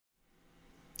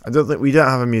I don't think we don't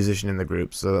have a musician in the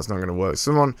group, so that's not going to work.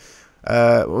 Someone,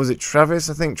 what was it, Travis,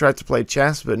 I think, tried to play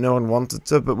chess, but no one wanted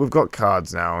to. But we've got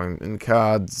cards now, and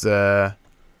cards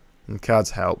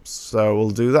helps, so we'll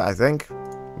do that, I think.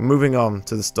 Moving on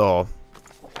to the store.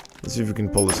 Let's see if we can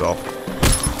pull this off.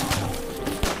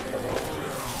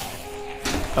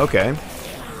 Okay.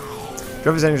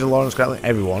 Travis, Angel, Lawrence, Scotland,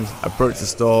 everyone approached the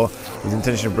store with the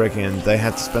intention of breaking in. They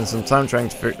had to spend some time trying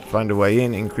to find a way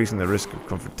in, increasing the risk of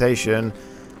confrontation.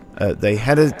 They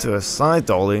headed to a side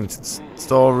door leading to the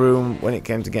storeroom. When it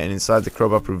came to getting inside, the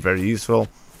crowbar proved very useful.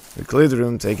 We cleared the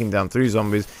room, taking down 3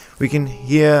 zombies. We can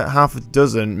hear half a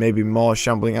dozen, maybe more,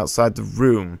 shambling outside the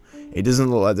room. It doesn't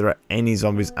look like there are any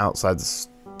zombies outside the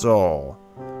store.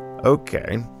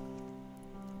 Okay.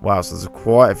 Wow, so there's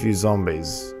quite a few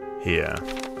zombies here.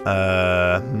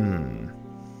 Are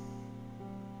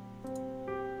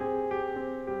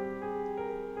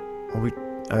we,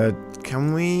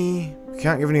 can we... We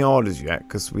can't give any orders yet,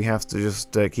 because we have to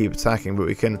just keep attacking, but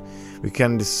we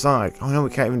can decide. Oh no, we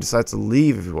can't even decide to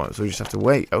leave if we want, so we just have to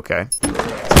wait. Okay.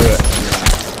 Let's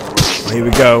do it. Here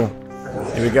we go.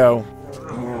 Here we go.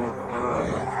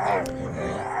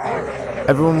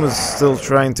 Everyone was still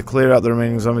trying to clear out the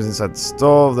remaining zombies inside the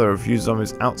store. There were a few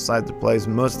zombies outside the place.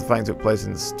 Most of the fighting took place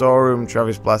in the storeroom.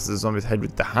 Travis blasted the zombie's head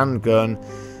with the handgun.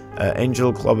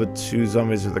 Angel clobbered 2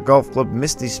 zombies with a golf club.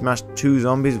 Misty smashed 2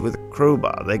 zombies with a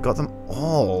crowbar. They got them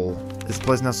all. Is the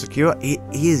place now secure? It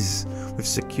is. We've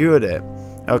secured it.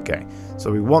 Okay, so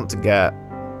we want to get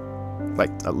like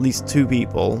at least 2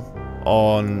 people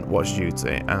on watch duty,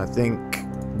 and I think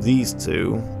these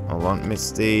 2. Hold on,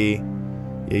 Misty.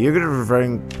 Yeah, you're good at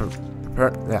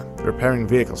repairing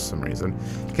vehicles for some reason.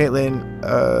 Caitlin,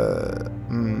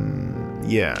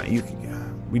 yeah,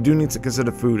 we do need to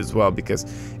consider food as well, because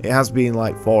it has been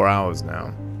like 4 hours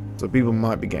now, so people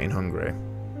might be getting hungry.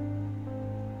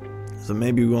 So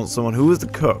maybe we want someone who was the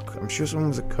cook. I'm sure someone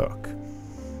was a cook.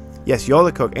 Yes, you're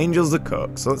the cook. Angel's the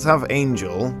cook. So let's have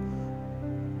Angel.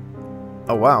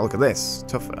 Oh wow, look at this.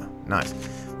 Tougher. Nice.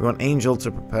 We want Angel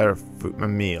to prepare a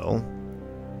meal.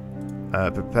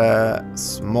 Prepare a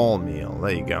small meal.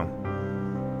 There you go.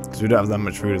 Because we don't have that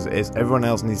much food as it is. Everyone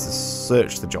else needs to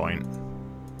search the joint.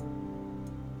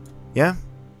 Yeah?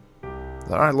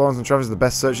 Alright, Lawrence and Travis are the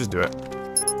best searchers. Do it.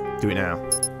 Do it now.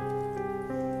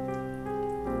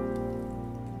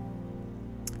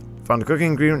 Found a cooking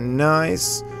ingredient.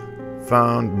 Nice.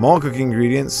 Found more cooking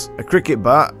ingredients. A cricket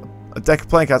bat. A deck of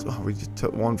playing cards. Oh, we just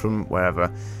took one from wherever.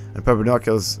 And pepper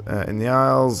binoculars in the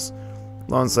aisles.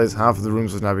 Lawrence says half of the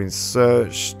rooms have now been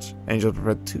searched. Angel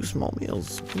prepared 2 small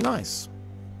meals. Nice.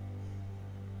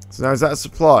 So now is that a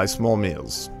supply? Small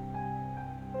meals.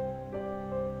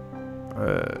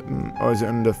 Or is it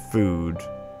under food?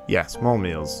 Yeah, small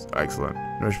meals. Excellent.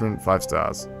 Nourishment, 5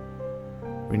 stars.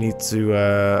 We need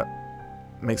to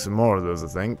make some more of those, I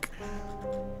think.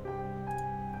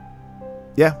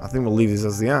 Yeah, I think we'll leave these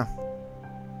as they are.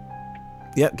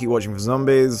 Yep, keep watching for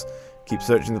zombies. Keep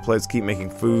searching the place, keep making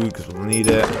food, because we'll need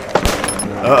it.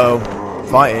 Uh-oh.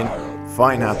 Fighting.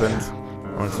 Fighting happened.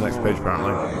 On to the next page,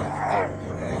 apparently.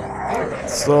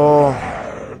 So...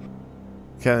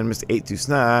 Okay, then Mr. ate 2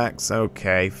 snacks.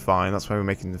 Okay, fine. That's why we're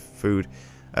making the food.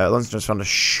 Lawrence just found a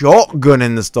shotgun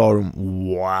in the storeroom.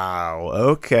 Wow.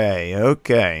 Okay,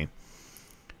 okay.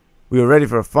 We were ready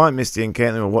for a fight. Misty and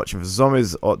Caitlin were watching for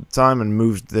zombies at the time and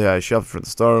moved the shelf for the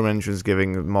storeroom entrance,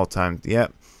 giving more time.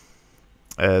 Yep.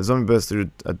 Zombie burst through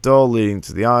a door leading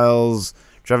to the aisles.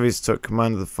 Travis took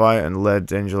command of the fight and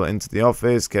led Angela into the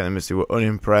office. Caitlin and Misty were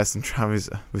unimpressed with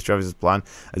Travis's plan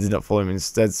and did not follow him,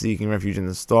 instead seeking refuge in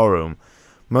the storeroom.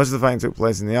 Most of the fighting took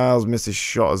place in the aisles. Misty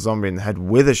shot a zombie in the head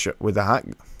with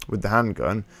the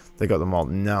handgun. They got them all.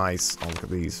 Nice. Oh, look at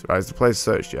these. Right, is the place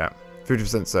searched yet?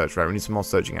 50% search. Right, we need some more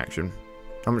searching action.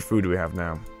 How much food do we have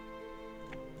now?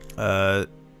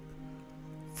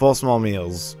 4 small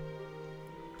meals.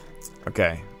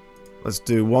 Okay. Let's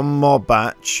do 1 more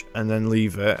batch and then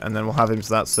leave it, and then we'll have him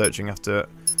start searching after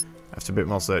a bit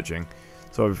more searching.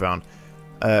 So what we found?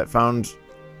 Found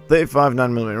 35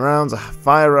 9mm rounds, a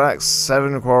fire axe,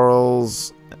 7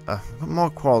 quarrels, more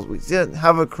quarrels. We didn't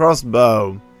have a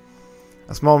crossbow.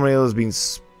 A small meal has been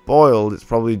spoiled. It's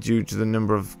probably due to the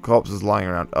number of corpses lying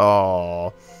around.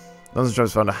 Oh. Lawrence and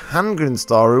Travis found a handgun in the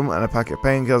storeroom and a packet of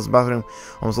painkillers in the bathroom.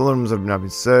 Almost all the rooms have now been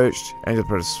searched. Angel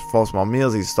prepared 4 small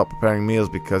meals. He stopped preparing meals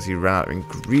because he ran out of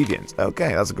ingredients.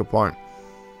 Okay, that's a good point.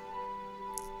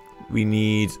 We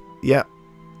need... Yeah.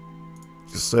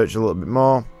 Just search a little bit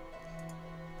more.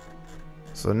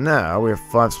 So now we have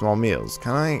 5 small meals.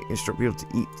 Can I instruct people to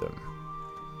eat them?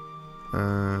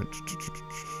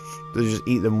 They just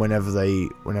eat them whenever they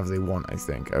want, I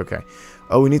think. Okay.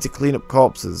 Oh, we need to clean up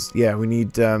corpses. Yeah, we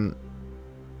need...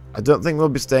 I don't think we'll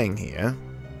be staying here.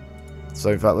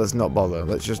 So, in fact, let's not bother.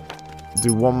 Let's just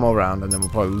do one more round, and then we'll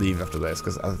probably leave after this,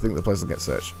 because I think the place will get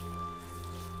searched.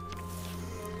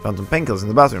 Found some painkillers in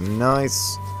the bathroom.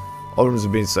 Nice. All rooms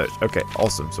have been searched. Okay,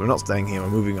 awesome. So we're not staying here. We're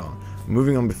moving on. We're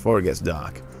moving on before it gets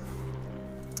dark.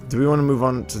 Do we want to move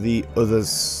on to the other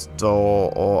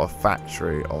store or a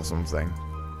factory or something?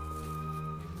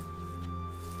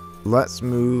 Let's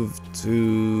move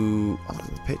to... Oh, look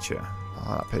at the picture. I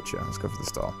like that picture. Let's go for the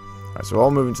store. Alright, so we're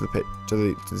all moving to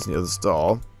this other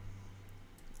store.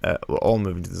 We're all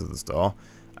moving to this other store.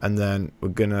 And then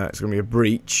it's gonna be a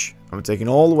breach. And we're taking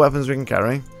all the weapons we can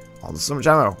carry. Oh, there's so much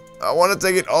ammo. I want to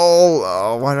take it all.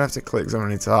 Oh, why do I have to click so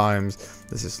many times?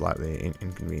 This is slightly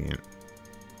inconvenient.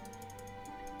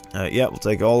 Yeah, we'll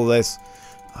take all of this.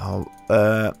 Oh,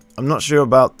 I'm not sure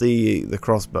about the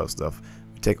crossbow stuff.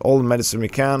 We take all the medicine we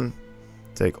can.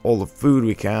 Take all the food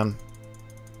we can.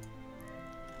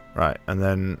 Right, and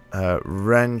then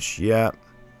wrench, yeah.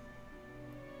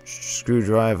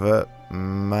 Screwdriver,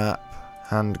 map,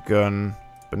 handgun,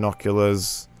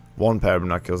 binoculars. One pair of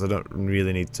binoculars. I don't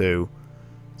really need two.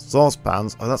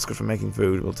 Saucepans. Oh, that's good for making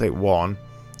food. We'll take one,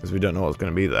 because we don't know what's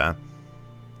going to be there.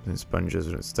 And sponges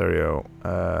and stereo.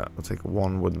 We'll take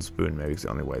one wooden spoon, maybe, because it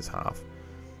only weighs half.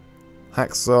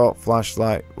 Hacksaw,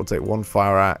 flashlight. We'll take one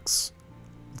fire axe.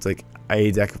 We'll take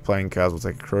a deck of playing cards. We'll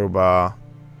take a crowbar.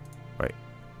 Wait.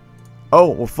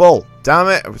 Oh, we're full. Damn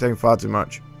it! We're taking far too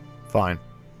much. Fine.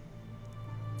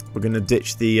 We're gonna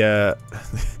ditch the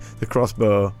the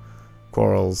crossbow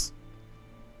quarrels,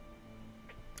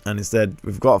 and instead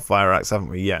we've got a fire axe, haven't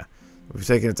we? Yeah. We've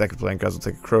taken a deck of playing cards.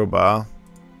 We'll take a crowbar.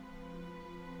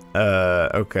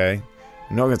 Okay.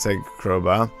 I'm not gonna take a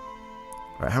crowbar.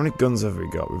 Right, how many guns have we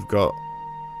got? We've got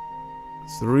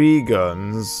 3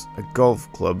 guns, a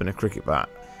golf club, and a cricket bat.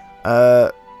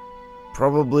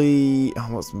 Probably... Oh,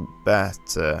 what's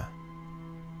better?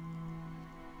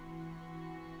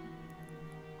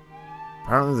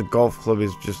 Apparently the golf club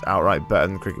is just outright better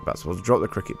than the cricket bat, so we'll drop the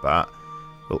cricket bat.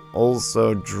 We'll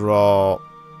also drop...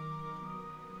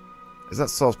 Does that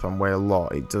saucepan weigh a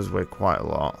lot? It does weigh quite a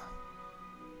lot.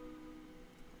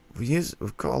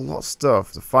 We've got a lot of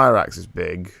stuff. The fire axe is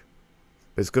big,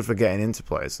 but it's good for getting into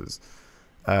places.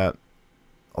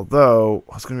 Although,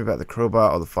 what's going to be better, the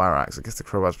crowbar or the fire axe? I guess the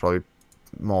crowbar is probably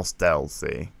more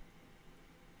stealthy.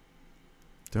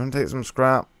 Do you want to take some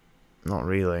scrap? Not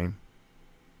really.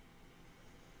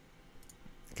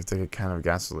 I could take a can of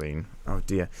gasoline. Oh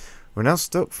dear. We're now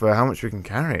stuck for how much we can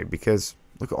carry, because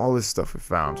look at all this stuff we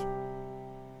found.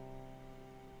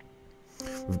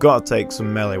 We've got to take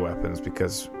some melee weapons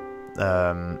because...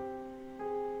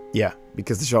 yeah,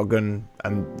 because the shotgun,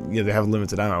 and yeah, they have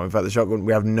limited ammo. In fact, the shotgun,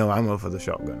 we have no ammo for the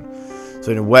shotgun.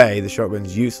 So in a way, the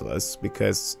shotgun's useless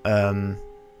because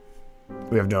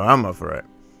we have no ammo for it,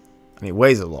 and it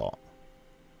weighs a lot.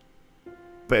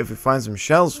 But if we find some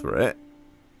shells for it,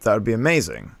 that would be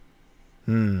amazing.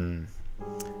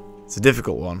 It's a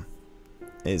difficult one.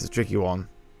 It's a tricky one.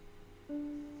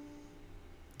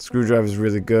 Screwdriver is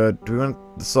really good. Do we want...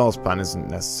 The saucepan isn't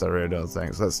necessary, I don't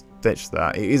think. So let's ditch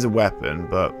that. It is a weapon,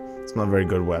 but it's not a very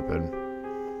good weapon.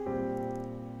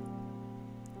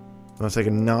 I'm going to take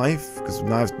a knife, because the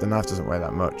knife doesn't weigh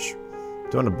that much.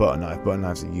 Don't want a butter knife. Butter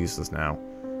knives are useless now.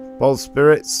 Bottled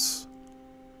spirits.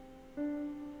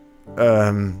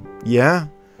 Yeah?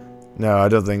 No, I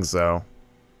don't think so.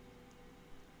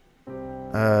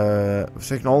 We've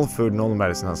taken all the food and all the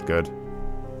medicine. That's good.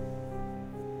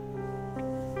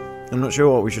 I'm not sure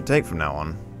what we should take from now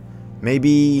on.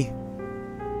 Maybe...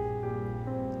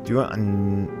 Do you want...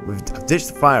 I've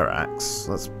ditched the fire axe.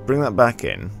 Let's bring that back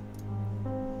in.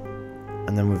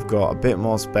 And then we've got a bit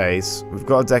more space. We've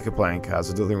got a deck of playing cards.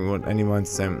 I don't think we want any more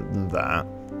entertainment than that.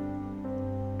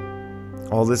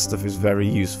 All this stuff is very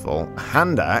useful. A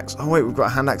hand axe? Oh wait, we've got a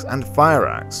hand axe and a fire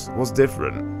axe. What's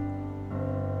different?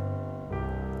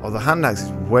 Oh, the hand axe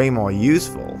is way more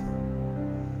useful.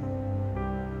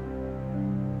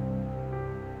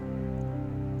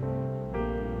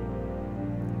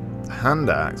 Hand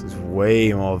axe is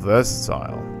way more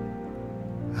versatile.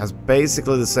 Has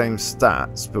basically the same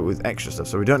stats but with extra stuff,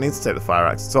 so we don't need to take the fire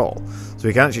axe at all. So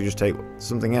we can actually just take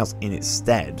something else in its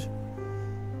stead.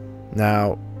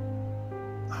 Now,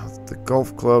 the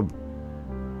golf club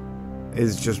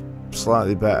is just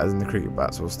slightly better than the cricket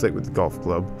bat, so we'll stick with the golf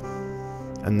club.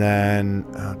 And then,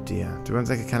 oh dear, do we want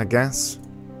to take a can of gas?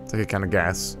 Take a can of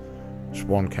gas, just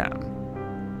one can.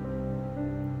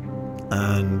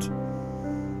 And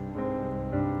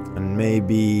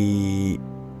maybe...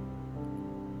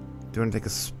 Do you want to take a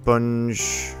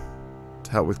sponge?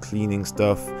 help with cleaning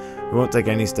stuff. We won't take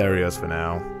any stereos for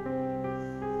now.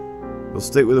 We'll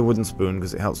stick with a wooden spoon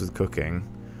because it helps with cooking.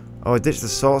 Oh, I ditched the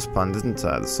saucepan, didn't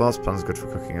I? The saucepan's good for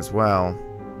cooking as well.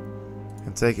 Can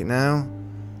I take it now?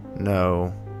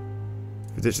 No.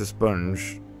 If we ditch the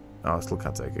sponge... Oh, I still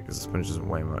can't take it because the sponge doesn't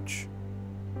weigh much.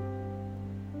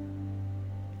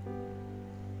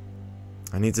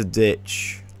 I need to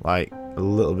ditch, like, a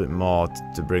little bit more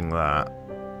to bring that.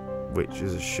 Which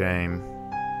is a shame.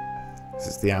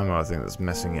 It's the ammo, I think, that's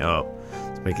messing it up.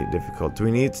 Let's make it difficult. Do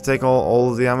we need to take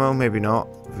all of the ammo? Maybe not.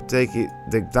 If we take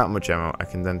that much ammo, I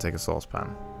can then take a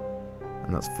saucepan.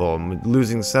 And that's 4. We're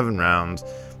losing 7 rounds,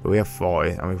 but we have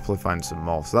 40, and we can probably find some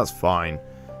more, so that's fine.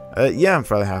 Yeah, I'm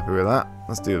fairly happy with that.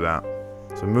 Let's do that.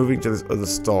 So moving to this other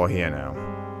store here now.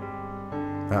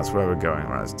 That's where we're going.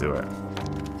 Right, let's do it.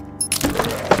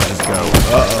 Let's go.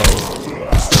 Uh-oh.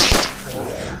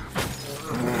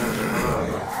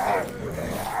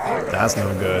 That's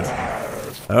no good.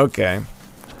 Okay.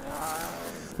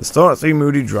 The store at 3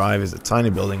 Moody Drive is a tiny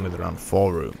building with around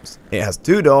 4 rooms. It has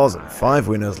 2 doors and 5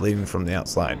 windows leading from the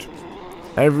outside.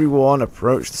 Everyone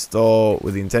approached the store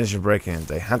with the intention of breaking in.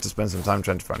 They had to spend some time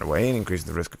trying to find a way in, increasing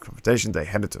the risk of confrontation. They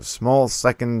headed to a small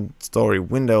second-story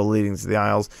window leading to the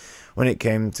aisles. When it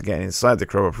came to getting inside, the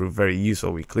crowbar proved very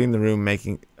useful. We cleaned the room,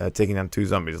 taking down 2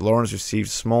 zombies. Lawrence received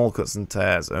small cuts and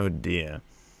tears. Oh dear.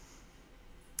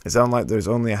 It sounds like there's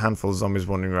only a handful of zombies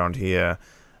wandering around here.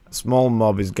 A small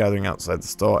mob is gathering outside the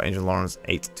store. Angel Lawrence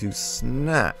ate 2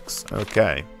 snacks.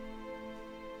 Okay.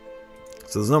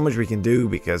 So there's not much we can do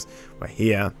because we're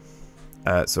here.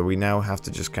 So we now have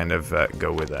to just kind of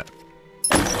go with it.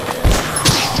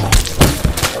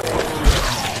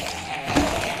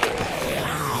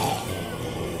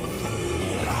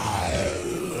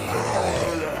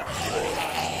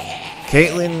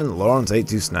 Caitlin and Lawrence ate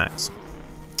 2 snacks.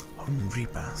 Hungry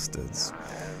bastards.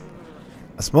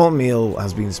 A small meal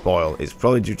has been spoiled. It's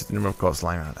probably due to the number of corpses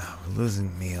lying around. Oh, we're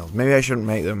losing meals. Maybe I shouldn't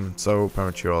make them so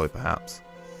prematurely, perhaps.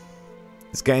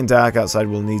 It's getting dark outside.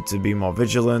 We'll need to be more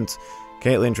vigilant.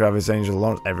 Caitlin, Travis, Angel,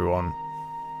 Lawrence, everyone.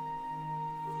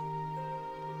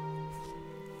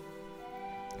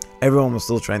 Everyone was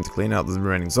still trying to clean out the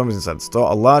remaining zombies inside the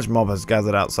store. A large mob has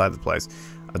gathered outside the place.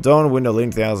 A door and window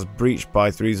leading to the aisles breached by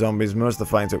 3 zombies. Most of the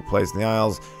fighting took place in the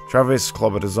aisles. Travis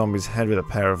clobbered a zombie's head with a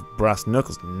pair of brass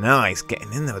knuckles. Nice,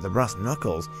 getting in there with the brass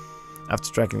knuckles. After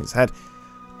striking its head,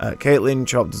 Caitlin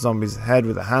chopped the zombie's head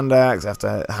with a hand axe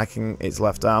after hacking its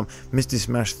left arm. Misty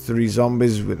smashed 3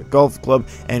 zombies with a golf club.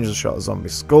 Angel shot a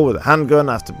zombie's skull with a handgun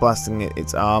after blasting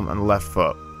its arm and left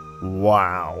foot.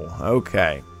 Wow,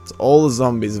 okay. So all the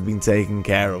zombies have been taken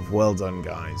care of. Well done,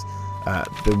 guys.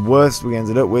 The worst we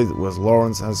ended up with was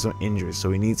Lawrence has some injuries, so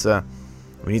we need to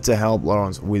help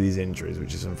Lawrence with his injuries,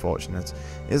 which is unfortunate.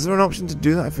 Is there an option to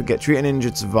do that? I forget. Treat an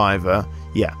injured survivor.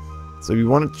 Yeah. So we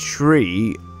want to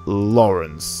treat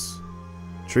Lawrence.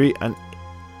 Treat an...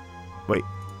 Wait.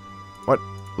 What?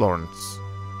 Lawrence.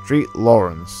 Treat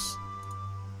Lawrence.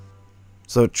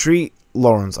 So treat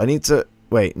Lawrence. I need to...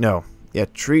 Wait, no. Yeah,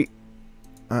 treat...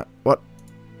 what?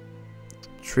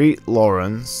 Treat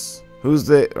Lawrence. Who's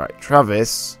the... Right,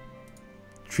 Travis.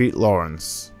 Treat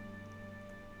Lawrence.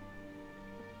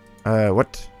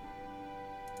 What?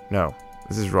 No.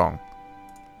 This is wrong.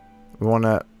 We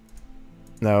wanna...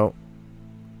 No.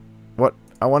 What?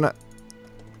 I wanna...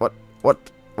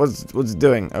 What's it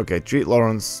doing? Okay, treat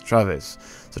Lawrence, Travis.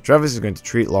 So Travis is going to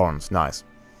treat Lawrence. Nice.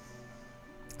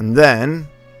 And then...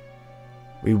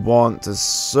 we want to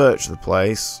search the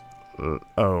place.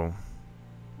 Oh.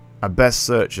 Our best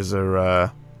searchers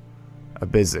are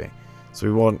busy. So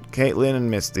we want Caitlin and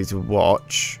Misty to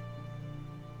watch.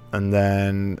 And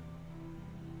then...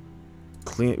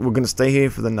 clean. We're going to stay here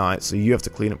for the night, so you have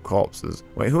to clean up corpses.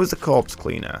 Wait, who is the corpse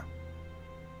cleaner?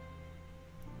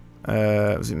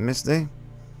 Was it Misty?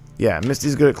 Yeah,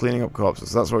 Misty's good at cleaning up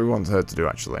corpses. So that's what we want her to do,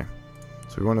 actually.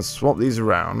 So we want to swap these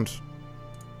around.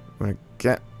 We're going to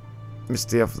get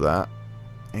Misty off that.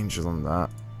 Angel on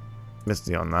that.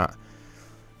 Misty on that.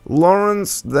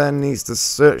 Lawrence then needs to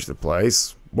search the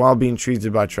place while being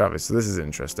treated by Travis. So this is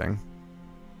interesting.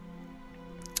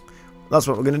 That's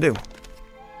what we're going to do.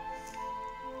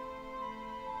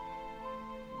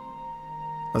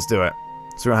 Let's do it.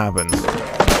 See what happens.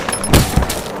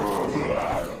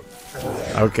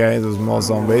 Okay, there's more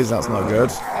zombies. That's not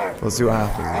good. Let's see what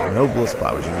happens. No blood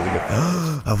splatter, which is really good.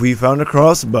 Have we found a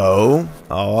crossbow?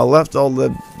 Oh, I left all the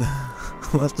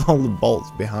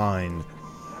bolts behind.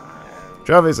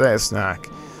 Travis ate a snack.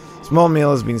 Small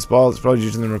meal has been spoiled. It's probably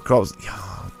due to the number of crops.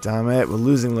 Oh, damn it. We're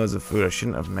losing loads of food. I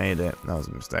shouldn't have made it. That was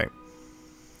a mistake.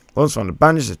 Lawrence found a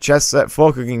bandage, a chest set,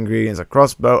 4 cooking ingredients, a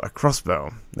crossbow.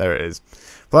 There it is.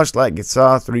 Flashlight,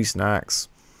 guitar, 3 snacks.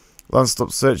 Lawrence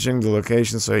stopped searching the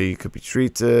location so he could be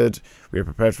treated. We are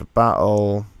prepared for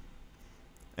battle.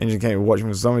 Engine came and watching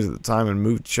for zombies at the time and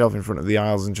moved shelf in front of the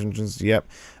aisles and entrance. Yep.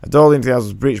 A door leading to the house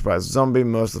was breached by a zombie.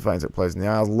 Most of the fighting took place in the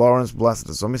aisles. Lawrence blasted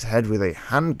a zombie's head with a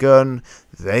handgun.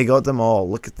 They got them all.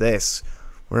 Look at this.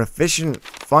 We're an efficient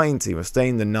fighting team. We're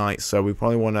staying the night, so we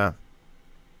probably want to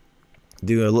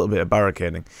do a little bit of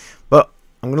barricading. But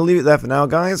I'm going to leave it there for now,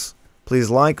 guys. Please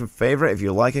like and favorite if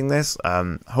you're liking this.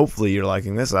 Hopefully you're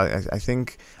liking this. I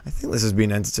think this has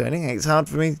been entertaining. It's hard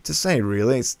for me to say,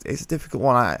 really. It's a difficult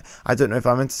one. I don't know if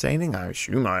I'm entertaining. I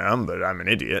assume I am, but I'm an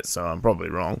idiot, so I'm probably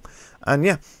wrong. And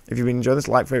yeah, if you've been enjoying this,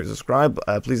 like, favorite, subscribe.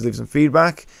 Please leave some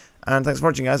feedback. And thanks for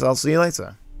watching, guys. I'll see you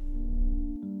later.